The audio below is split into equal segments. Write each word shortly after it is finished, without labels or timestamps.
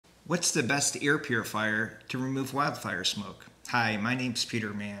What's the best air purifier to remove wildfire smoke? Hi, my name's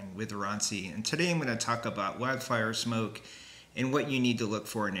Peter Mann with Oransi, and today I'm going to talk about wildfire smoke and what you need to look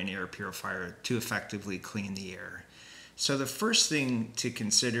for in an air purifier to effectively clean the air. So the first thing to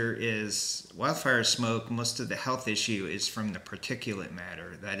consider is wildfire smoke. Most of the health issue is from the particulate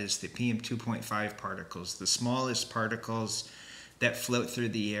matter, that is the PM 2.5 particles, the smallest particles that float through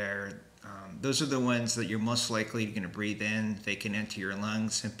the air. Those are the ones that you're most likely going to breathe in. They can enter your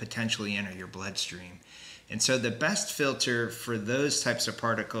lungs and potentially enter your bloodstream. And so the best filter for those types of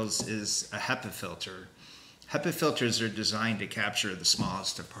particles is a HEPA filter. HEPA filters are designed to capture the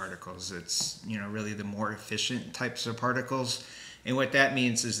smallest of particles. It's, really the more efficient types of particles. And what that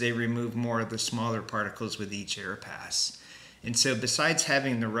means is they remove more of the smaller particles with each air pass. And so besides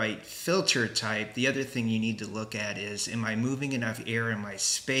having the right filter type, the other thing you need to look at is, am I moving enough air in my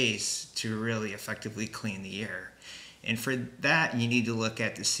space to really effectively clean the air? And for that, you need to look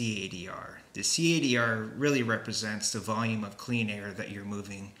at the CADR. The CADR really represents the volume of clean air that you're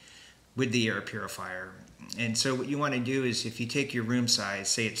moving with the air purifier. And so what you want to do is, if you take your room size,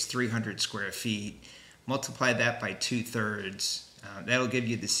 say it's 300 square feet, multiply that by 2/3. That'll give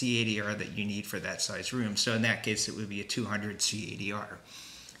you the CADR that you need for that size room. So in that case, it would be a 200 CADR.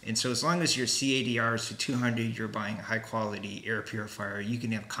 And so as long as your CADR is to 200, you're buying a high quality air purifier, you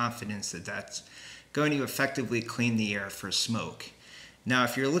can have confidence that that's going to effectively clean the air for smoke. Now,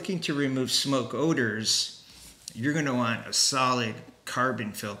 if you're looking to remove smoke odors, you're going to want a solid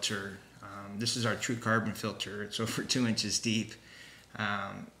carbon filter. This is our true carbon filter. It's over 2 inches deep.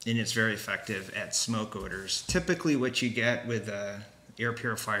 And it's very effective at smoke odors. Typically what you get with an air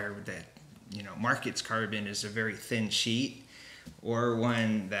purifier that markets carbon is a very thin sheet, or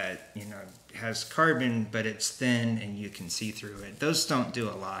one that has carbon but it's thin and you can see through it. Those don't do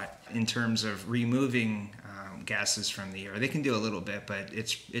a lot in terms of removing gases from the air. They can do a little bit, but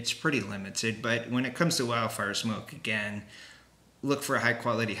it's pretty limited. But when it comes to wildfire smoke, again, look for a high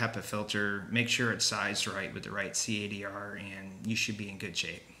quality HEPA filter, make sure it's sized right with the right CADR, and you should be in good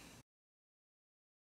shape.